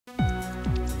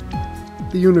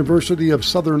The University of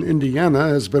Southern Indiana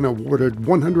has been awarded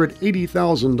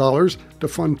 $180,000 to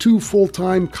fund 2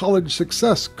 full-time college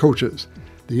success coaches.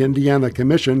 The Indiana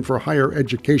Commission for Higher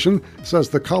Education says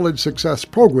the College Success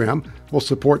Program will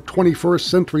support 21st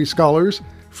century scholars,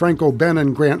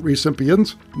 Frank-O'Bannon Grant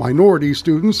recipients, minority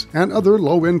students, and other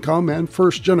low-income and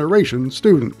first-generation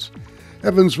students.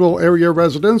 Evansville area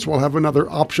residents will have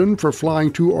another option for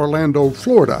flying to Orlando,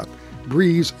 Florida.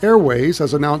 Breeze Airways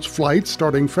has announced flights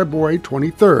starting February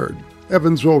 23rd.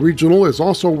 Evansville Regional is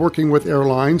also working with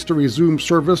airlines to resume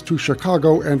service to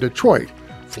Chicago and Detroit.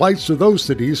 Flights to those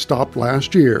cities stopped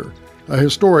last year. A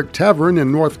historic tavern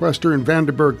in northwestern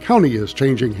Vanderburgh County is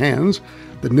changing hands.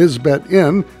 The Nesbit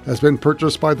Inn has been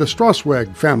purchased by the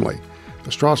Strasweg family.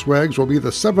 The Straswegs will be the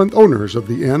 7th owners of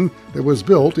the inn that was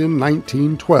built in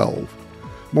 1912.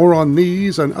 More on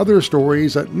these and other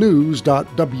stories at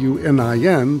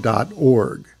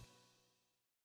news.wnin.org.